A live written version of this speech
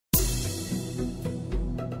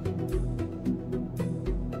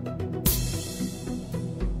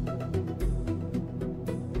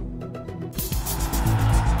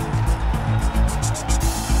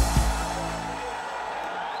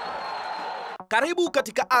Karibu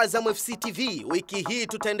katika Azam FC TV. Wiki hii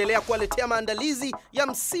tutaendelea kuwaletea maandalizi ya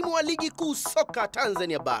msimu wa ligi kuu soka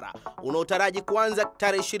Tanzania Bara unaotaraji kuanza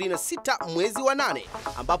tarehe 26 mwezi wa 8,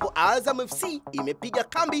 ambapo Azam FC imepiga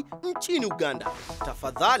kambi nchini Uganda.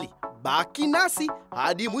 Tafadhali baki nasi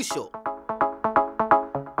hadi mwisho.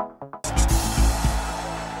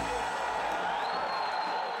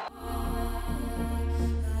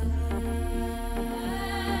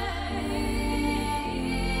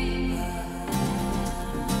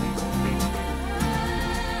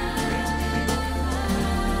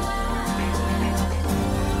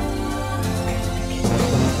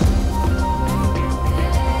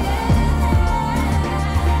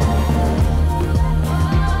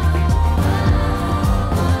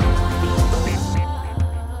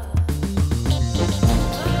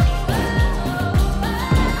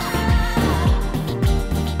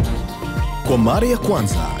 Kwa mara ya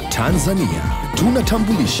kwanza Tanzania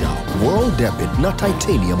tunatambulisha World Debit na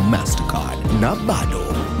Titanium Mastercard, na bado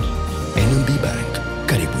NMB Bank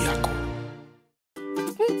karibu yako.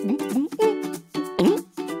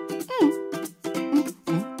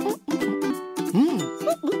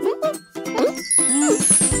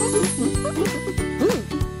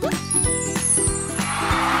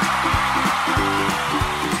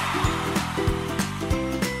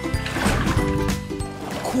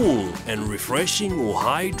 Cool and refreshing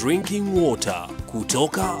high drinking water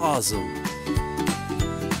kutoka Azam.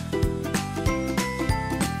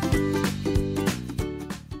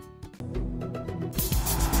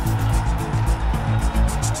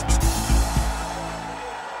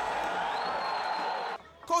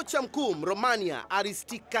 Kocha mkuu Mromania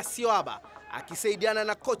Aristikasiwaba akisaidiana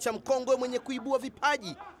na kocha mkongwe mwenye kuibua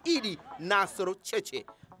vipaji Idi Nasoro Cheche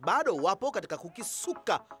bado wapo katika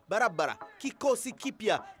kukisuka barabara kikosi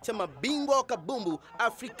kipya cha mabingwa wa kabumbu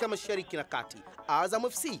Afrika Mashariki na Kati, Azam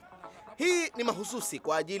FC. Hii ni mahususi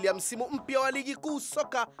kwa ajili ya msimu mpya wa ligi kuu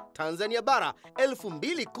soka Tanzania Bara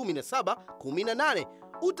 2017-18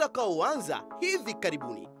 utakaoanza hivi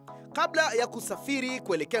karibuni. Kabla ya kusafiri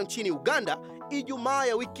kuelekea nchini Uganda, Ijumaa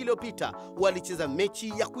ya wiki iliyopita walicheza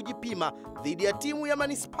mechi ya kujipima dhidi ya timu ya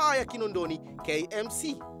Manispaa ya Kinondoni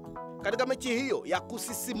KMC. Katika mechi hiyo ya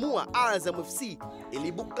kusisimua, Azam FC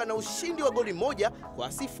ilibuka na ushindi wa goli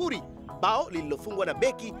 1-0, bao lililofungwa na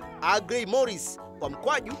beki Agrey Morris kwa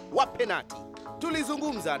mkwaju wa penati.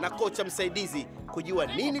 Tulizungumza na kocha msaidizi kujua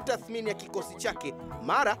nini tathmini ya kikosi chake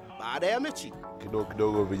mara baada ya mechi.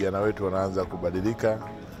 Kidogo vijana wetu wanaanza kubadilika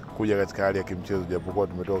kuja katika hali ya kimchezo, japokuwa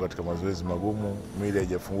tumetoka katika mazoezi magumu, mwili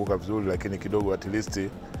haijafunguka vizuri, lakini kidogo at least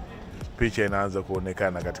picha inaanza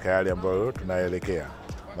kuonekana katika hali ambayo tunaelekea.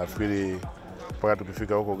 Nafikiri mpaka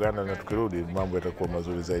tukifika huko Uganda na tukirudi mambo yatakuwa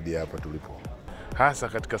mazuri zaidi hapa tulipo, hasa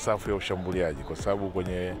katika safu ya ushambuliaji, kwa sababu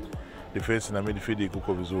kwenye defense na midfield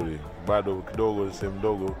kuko vizuri, bado kidogo sehemu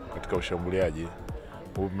ndogo katika ushambuliaji.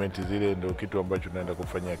 Movement zile ndio kitu ambacho tunaenda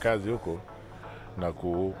kufanyia kazi huko na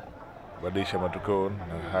kubadilisha matokeo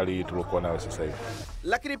na hali tulokuwa nayo sasa hivi.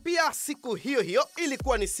 Lakini pia siku hiyo hiyo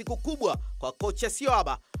ilikuwa ni siku kubwa kwa kocha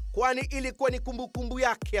Siwaba, kwani ilikuwa ni kumbukumbu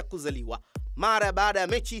yake ya kuzaliwa. Mara baada ya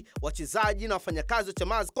mechi, wachezaji na wafanyakazi wa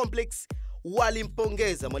Chamanzi Complex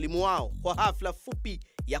walimpongeza mwalimu wao kwa hafla fupi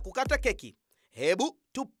ya kukata keki. Hebu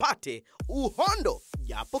tupate uhondo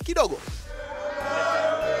japo kidogo.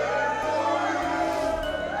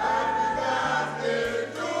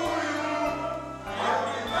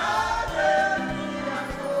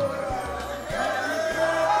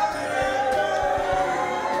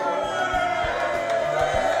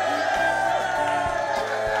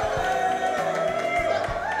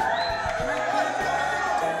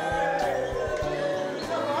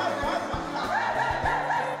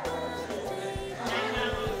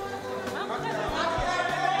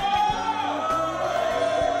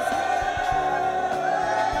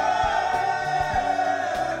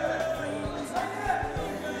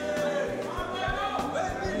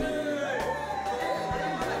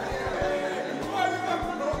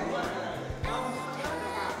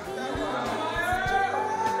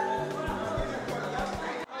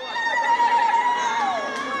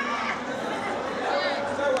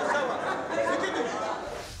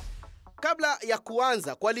 Kabla ya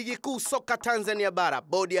kuanza kwa ligi kuu soka Tanzania Bara,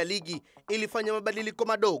 bodi ya ligi ilifanya mabadiliko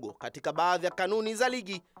madogo katika baadhi ya kanuni za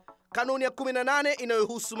ligi. Kanuni ya 18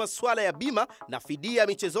 inayohusu masuala ya bima na fidia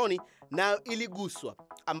michezoni nayo iliguswa,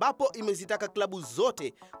 ambapo imezitaka klabu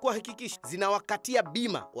zote kuhakikisha zinawakatia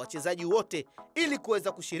bima wachezaji wote ili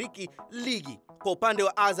kuweza kushiriki ligi. Kwa upande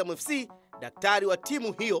wa Azam FC, daktari wa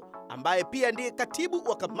timu hiyo ambaye pia ndiye katibu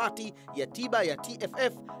wa kamati ya tiba ya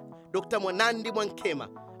TFF, Dr. Mwanandi Mwankema,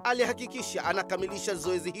 alihakikisha anakamilisha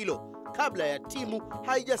zoezi hilo kabla ya timu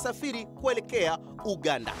haijasafiri kuelekea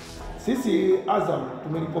Uganda. Sisi Azam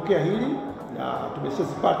tumelipokea hili na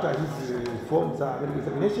tumeshazipata hizi form za medical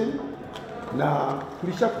examination, na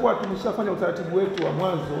tumeshafanya utaratibu wetu wa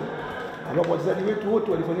mwanzo ambapo wachezaji wetu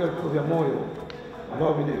wote walifanyiwa vipimo vya moyo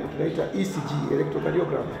ambao tunaita ECG,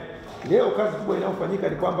 electrocardiogram. Leo kazi kubwa inayofanyika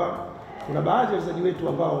ni kwamba kuna baadhi ya wachezaji wetu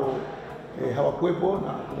ambao hawakuwepo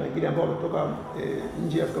na kuna wengine ambao wametoka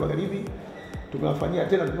nje ya Afrika Magharibi. Tumewafanyia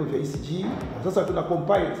tena vipimo vya ECG na sasa tuna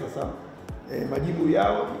compile sasa majibu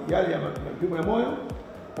yao yale ya vipimo ya moyo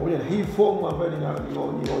pamoja na hii fomu ambayo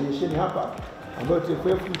ninaonyesheni hapa, ambayo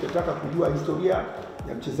TFF itataka kujua historia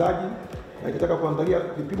ya mchezaji na itataka kuangalia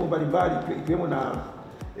vipimo mbalimbali ikiwemo na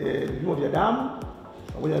vipimo vya damu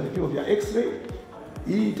pamoja na vipimo vya x-ray.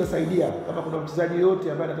 Hii itasaidia kama kuna mchezaji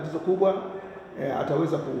yote ambaye ana tatizo kubwa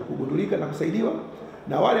ataweza kugundulika na kusaidiwa,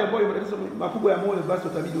 na wale ambao wana matatizo makubwa ya moyo basi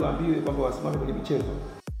watabidi waambiwe kwamba wasimame kwenye michezo.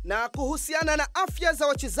 Na kuhusiana na afya za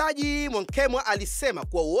wachezaji, Mwankemwa alisema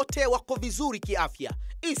kuwa wote wako vizuri kiafya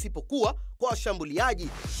isipokuwa kwa washambuliaji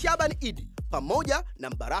Shaban Idi pamoja na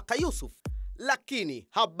Mbaraka Yusuf. Lakini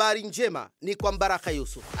habari njema ni kwa Mbaraka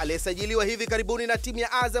Yusuf aliyesajiliwa hivi karibuni na timu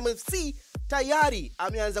ya Azam FC tayari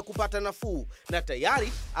ameanza kupata nafuu na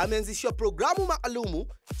tayari ameanzishiwa programu maalumu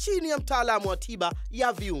chini ya mtaalamu wa tiba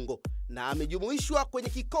ya viungo na amejumuishwa kwenye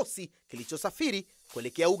kikosi kilichosafiri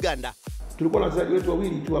kuelekea Uganda. Tulikuwa na wachezaji wetu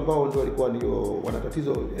wawili tu ambao ndio walikuwa wana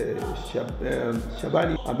tatizo,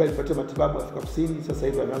 Shabani ambaye alipatia matibabu Afrika Kusini, sasa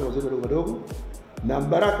hivi anaanza mazoezi madogo, na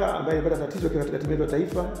Mbaraka ambaye alipata tatizo katika timu ya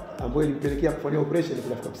taifa ambayo ilimpelekea kufanya operation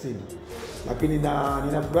kwa Afrika Kusini. Lakini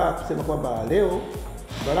nina furaha kusema kwamba leo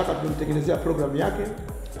Mbaraka tumemtengenezea programu yake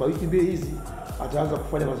kwa wiki mbili hizi, ataanza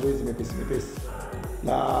kufanya mazoezi mepesi,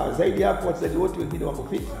 na zaidi hapo wachezaji wote wengine wako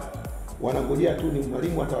fit, wanangojea tu ni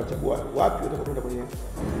mwalimu atawachagua wapi watakapokwenda kwenye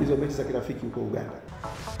hizo mechi za kirafiki huko Uganda.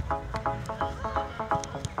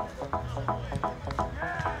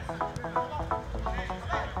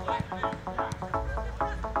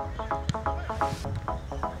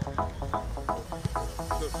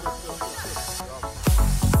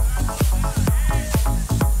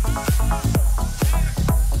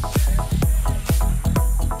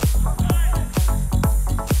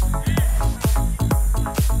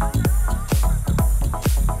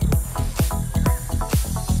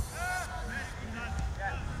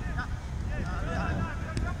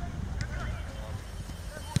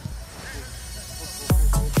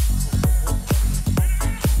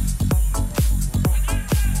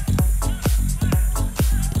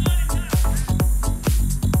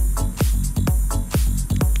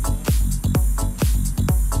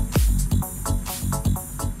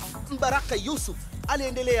 Mbaraka Yusuf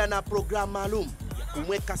aliendelea na programu maalum ya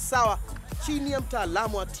kumweka sawa chini ya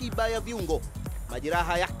mtaalamu wa tiba ya viungo.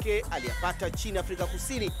 Majeraha yake aliyapata chini Afrika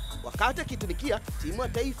Kusini wakati akitumikia timu ya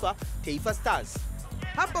Taifa Stars.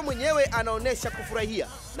 Hapa mwenyewe anaonesha kufurahia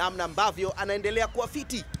namna ambavyo anaendelea kuwa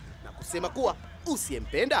fiti na kusema kuwa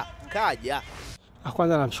usiyempenda kaja.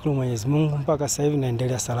 Kwanza namshukuru Mwenyezi Mungu mpaka sasa hivi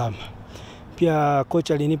naendelea salama. Pia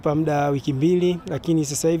kocha alinipa muda wiki 2, lakini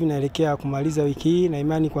sasa hivi naelekea kumaliza wiki hii na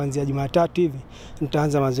imani kuanzia Jumatatu hivi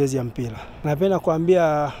nitaanza mazoezi ya mpira. Napenda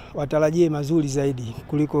kuambia watarajie mazuri zaidi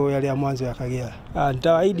kuliko yale ya mwanzo ya Kagera.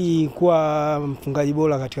 Nitawaahidi kuwa mfungaji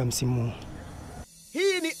bora katika msimu huu.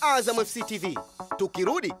 Hii ni Azam FC TV.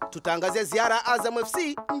 Tukirudi tutaangazia ziara ya Azam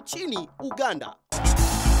FC nchini Uganda.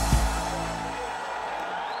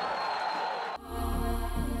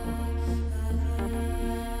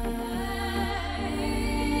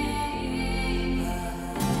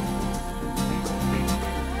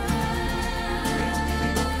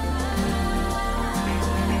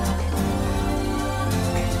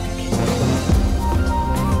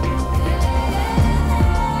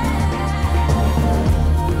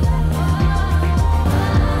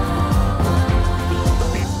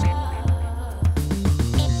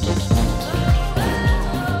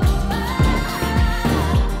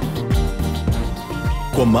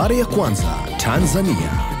 Kwa mara ya kwanza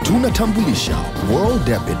Tanzania tunatambulisha World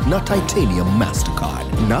Debit na Titanium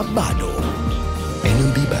Mastercard na bado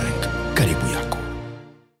NMB Bank karibu yako.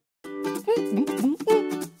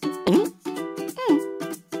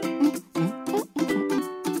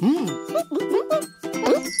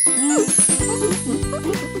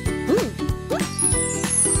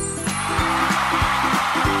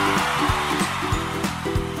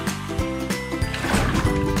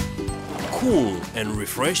 Cool and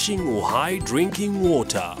refreshing high drinking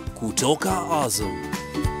water kutoka Azam.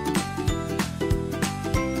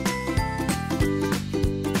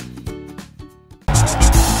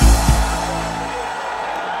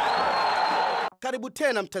 Karibu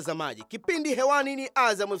tena mtazamaji, kipindi hewani ni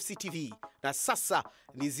Azam FC TV na sasa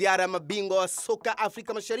ni ziara ya mabingwa wa soka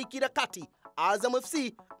Afrika Mashariki na Kati, Azam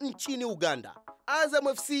FC nchini Uganda.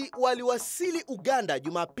 Azam FC waliwasili Uganda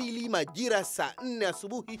Jumapili majira saa 4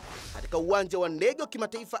 asubuhi katika uwanja wa ndege wa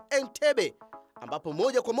kimataifa Entebbe, ambapo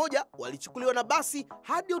moja kwa moja walichukuliwa na basi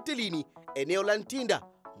hadi hotelini eneo la Ntinda,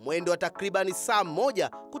 mwendo wa takribani saa 1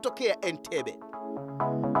 kutokea Entebbe.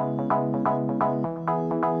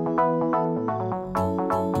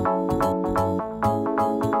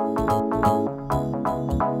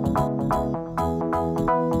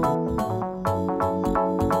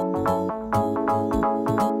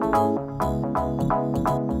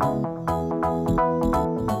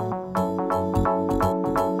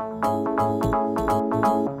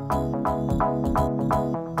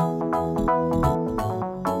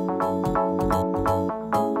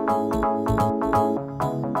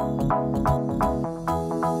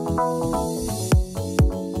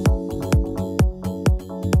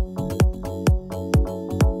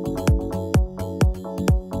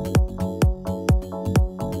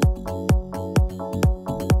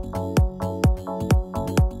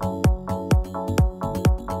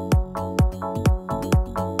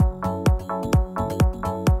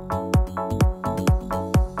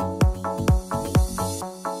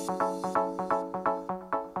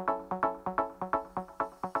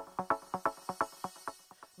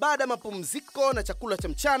 Baada ya mapumziko na chakula cha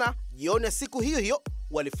mchana, jioni ya siku hiyo hiyo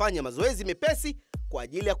walifanya mazoezi mepesi kwa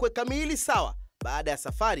ajili ya kuweka miili sawa baada ya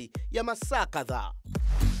safari ya masaa kadhaa.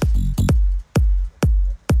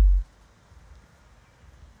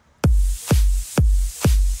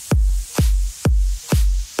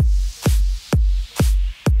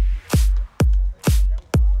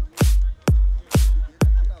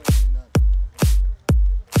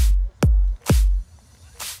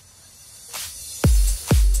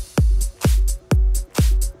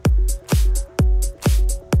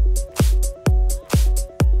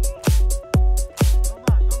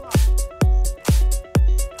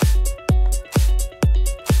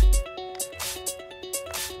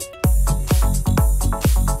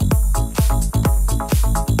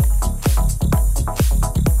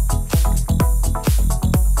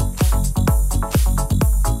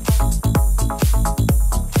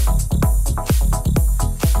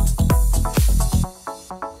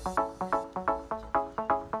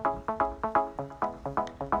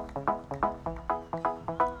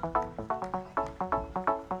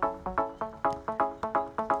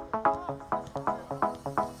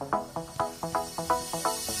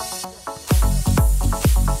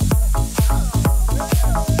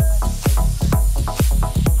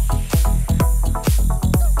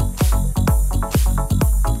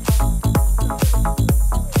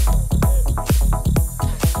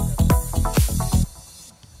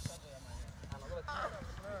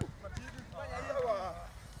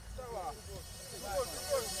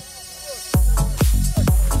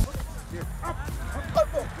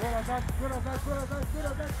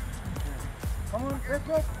 Come on, let's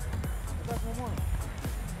go. That's one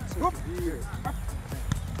more. Up.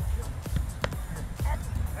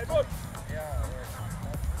 Hey, boy. Yeah.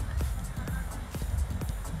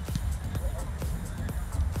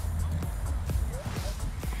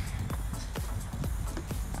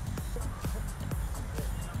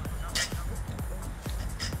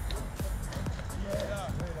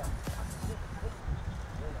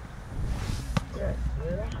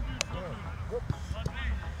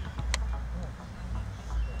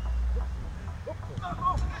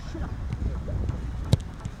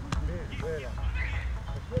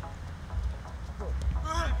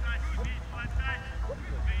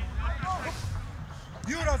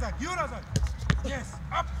 Yes,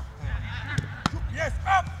 up. Yes,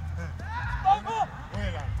 up. Well, come on,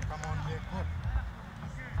 there. Good.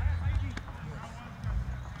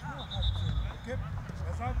 Okay,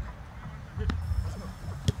 that's up. Let's go.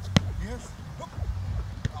 Yes.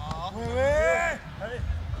 Hey.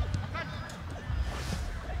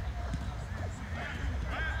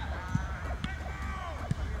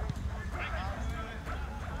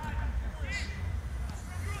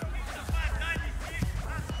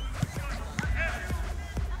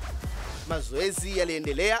 Mazoezi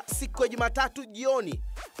yaliendelea siku ya Jumatatu jioni,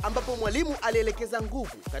 ambapo mwalimu alielekeza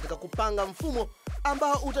nguvu katika kupanga mfumo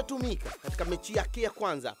ambao utatumika katika mechi yake ya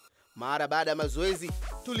kwanza. Mara baada ya mazoezi,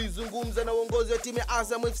 tulizungumza na uongozi wa timu ya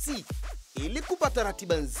Azam FC ili kupata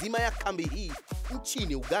ratiba nzima ya kambi hii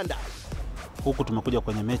nchini Uganda. Huku tumekuja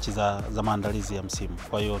kwenye mechi za maandalizi ya msimu.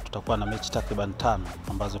 Kwa hiyo tutakuwa na mechi takriban 5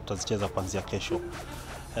 ambazo tutazicheza kuanzia kesho.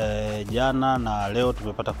 Jana na leo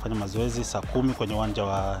tumepata kufanya mazoezi saa 10 kwenye uwanja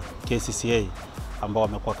wa KCCA ambao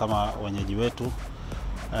wamekuwa kama wenyeji wetu.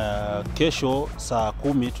 Kesho saa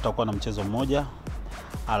 10 tutakuwa na mchezo mmoja.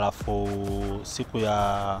 Alafu siku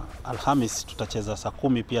ya Alhamis tutacheza saa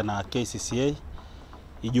 10 pia na KCCA.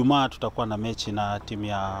 Ijumaa tutakuwa na mechi na timu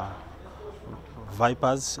ya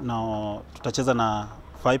Vipers na tutacheza na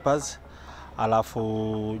Vipers.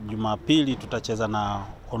 Alafu Jumapili tutacheza na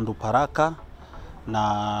Onduparaka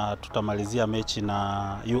na tutamalizia mechi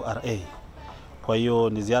na URA. Kwa hiyo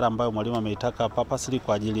ni ziara ambayo mwalimu ameitaka purposely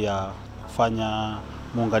kwa ajili ya kufanya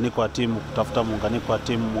muunganiko wa timu, kutafuta muunganiko wa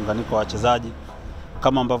timu, muunganiko wa wachezaji.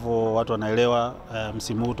 Kama ambavyo watu wanaelewa,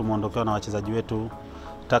 msimu huu tumeondokewa na wachezaji wetu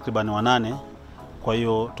takriban 8. Kwa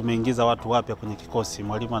hiyo tumeingiza watu wapya kwenye kikosi.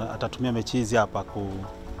 Mwalimu atatumia mechi hizi hapa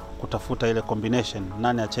kutafuta ile combination,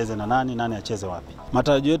 nani acheze na nani acheze wapi.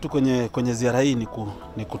 Matarajio yetu kwenye ziara hii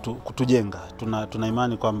ni kutujenga. Tuna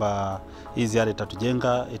imani kwamba hii ziara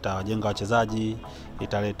itatujenga, itawajenga wachezaji,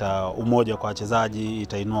 italeta umoja kwa wachezaji,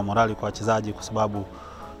 itainua morali kwa wachezaji, kwa sababu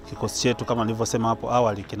kikosi chetu kama nilivyosema hapo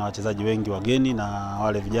awali kina wachezaji wengi wageni na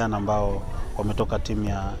wale vijana ambao wametoka timu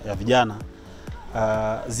ya vijana.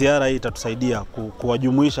 Ziara hii itatusaidia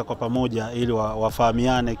kuwajumuisha kwa pamoja ili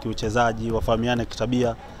wafahamiane kiuchezaji, wafahamiane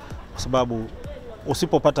kitabia, kwa sababu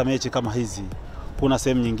usipopata mechi kama hizi kuna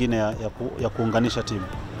sehemu nyingine ya kuunganisha timu.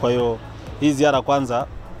 Kwa hiyo hii ziara kwanza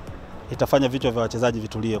itafanya vichwa vya wachezaji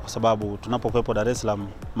vitulie, kwa sababu tunapokuwepo Dar es Salaam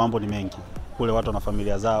mambo ni mengi. Kule watu na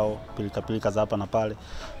familia zao, pilika za hapa na pale,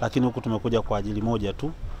 lakini huku tumekuja kwa ajili moja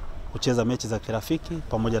tu, kucheza mechi za kirafiki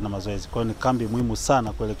pamoja na mazoezi. Kwa hiyo ni kambi muhimu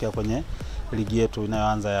sana kuelekea kwenye ligi yetu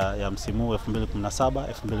inayoanza ya msimu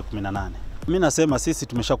 2017-2018. Mimi nasema sisi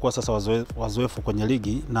tumeshakuwa sasa wazoefu kwenye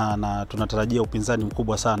ligi na tunatarajia upinzani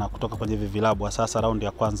mkubwa sana kutoka kwenye hivi vilabu. Sasa raundi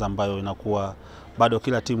ya kwanza ambayo inakuwa bado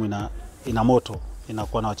kila timu ina moto,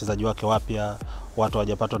 inakuwa na wachezaji wake wapya, watu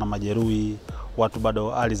hawajapatwa na majeruhi, watu bado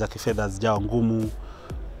hali za kifedha zijawa ngumu,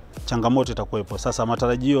 changamoto itakuwepo. Sasa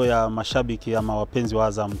matarajio ya mashabiki ama wapenzi wa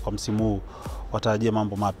Azam kwa msimu huu watarajia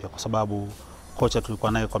mambo mapya, kwa sababu kocha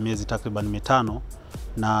tulikuwa naye kwa miezi takriban 5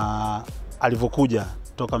 na alivyokuja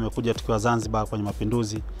toka amekuja tukiwa Zanzibar kwenye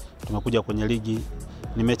Mapinduzi, tumekuja kwenye ligi,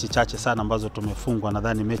 ni mechi chache sana ambazo tumefungwa,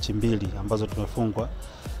 nadhani mechi 2 ambazo tumefungwa.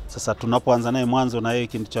 Sasa tunapoanza naye mwanzo, na yeye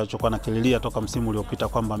kilichokuwa nakililia toka msimu uliopita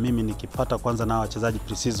kwamba mimi nikipata kwanza na wachezaji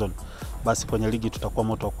pre-season basi kwenye ligi tutakuwa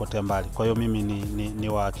moto wa kuotea mbali. Kwa hiyo mimi ni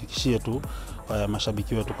wahakikishie tu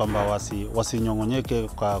mashabiki wetu kwamba wasinyongonyeke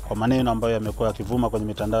kwa maneno ambayo yamekuwa yakivuma kwenye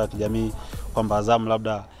mitandao ya kijamii kwamba Azam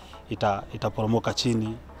labda itaporomoka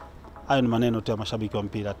chini. Hayo ni maneno tu ya mashabiki wa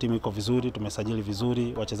mpira. Timu iko vizuri, tumesajili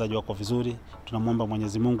vizuri, wachezaji wako vizuri. Tunamwomba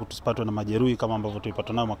Mwenyezi Mungu tusipatwe na majeruhi kama ambavyo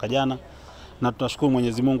tulipatwa nayo mwaka jana. Na tunashukuru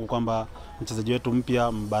Mwenyezi Mungu kwamba mchezaji wetu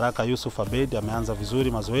mpya Mbaraka Yusuf Abed ameanza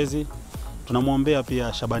vizuri mazoezi. Tunamwombea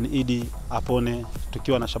pia Shabani Idi apone.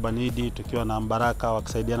 Tukiwa na Shabani Idi, tukiwa na Mbaraka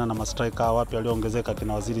wakisaidiana na mastriker wapya walioongezeka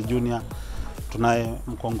kina Waziri Junior, tunaye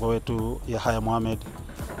mkongo wetu Yahya Mohamed.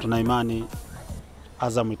 Tuna imani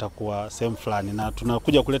Azam itakuwa sehemu fulani na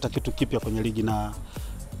tunakuja kuleta kitu kipya kwenye ligi, na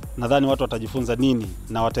nadhani watu watajifunza nini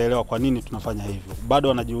na wataelewa kwa nini tunafanya hivyo. Bado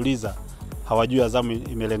wanajiuliza, hawajui Azam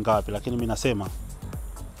imelenga wapi, lakini mimi nasema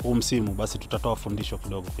huu msimu basi tutatoa fundisho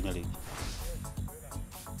kidogo kwenye ligi.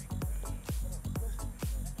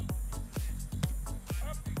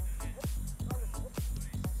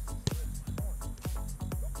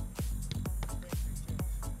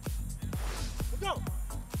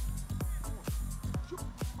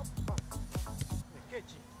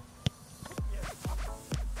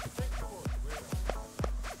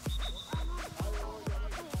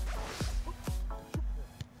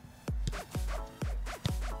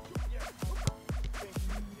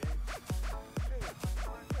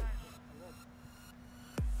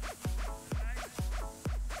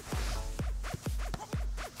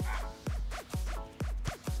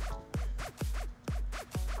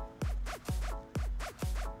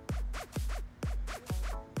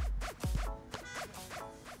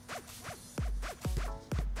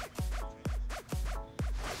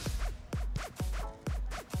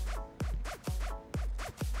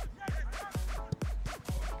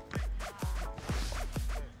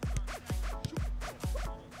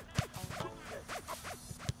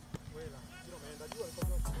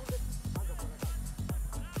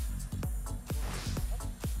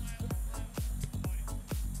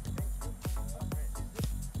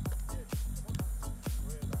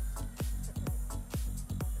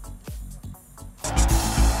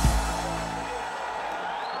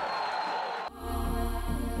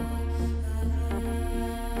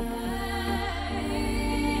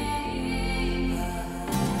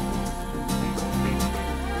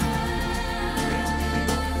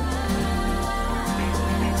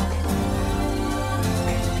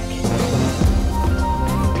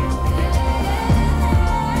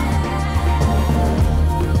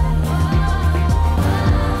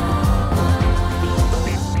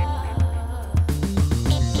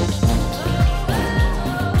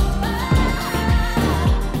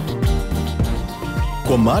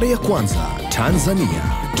 mara ya kwanza Tanzania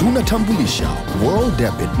tunatambulisha World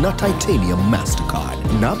Debit na Titanium Mastercard,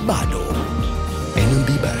 na bado NMB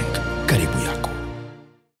Bank karibu yako.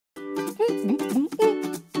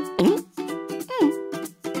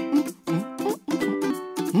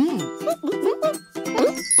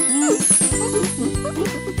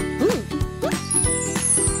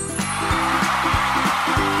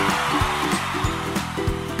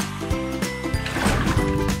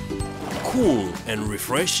 Cool and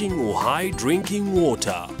refreshing high drinking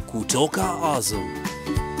water kutoka Azam.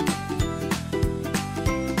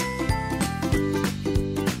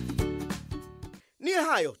 Ni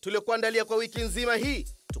hayo tuliokuandalia kwa wiki nzima hii.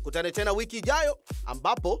 Tukutane tena wiki ijayo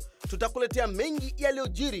ambapo tutakuletea mengi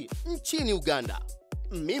yaliyojiri nchini Uganda.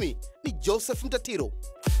 Mimi ni Joseph Mtatiro.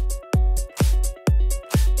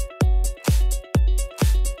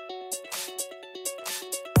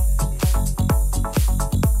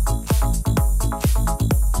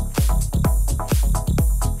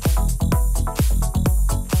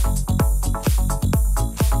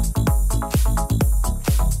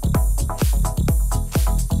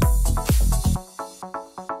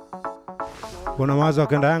 Una mawazo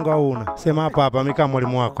kwenda Yanga au una? Sema hapa hapa mimi kama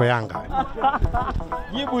mwalimu wako Yanga.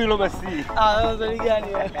 Jibu hilo basi. Swali gani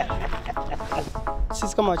wewe?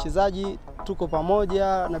 Sisi kama wachezaji tuko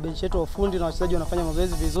pamoja na benchi yetu ya ufundi na wachezaji wanafanya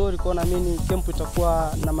mazoezi vizuri, kwa naamini camp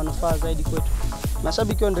itakuwa na manufaa zaidi kwetu.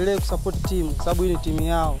 Mashabiki waendelee kusupport timu kwa sababu hii ni timu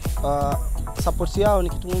yao. Support yao ni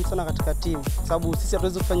kitu muhimu sana katika timu, sababu sisi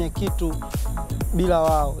hatuwezi kufanya kitu bila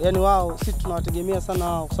wao. Yaani wao sisi tunawategemea sana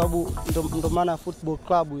wao kwa sababu ndo maana football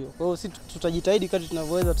club hiyo. Kwa hiyo sisi tutajitahidi kadri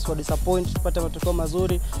tunavyoweza tusiwa disappoint, tupate matokeo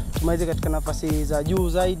mazuri, tumalize katika nafasi za juu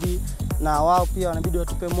zaidi, na wao pia wanabidi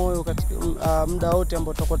watupe moyo katika muda wote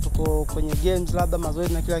ambao tutakuwa tuko kwenye games, labda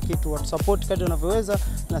mazoezi na kila kitu, watusupport kadri wanavyoweza,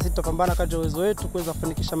 na sisi tutapambana kadri uwezo wetu kuweza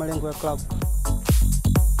kufanikisha malengo ya club.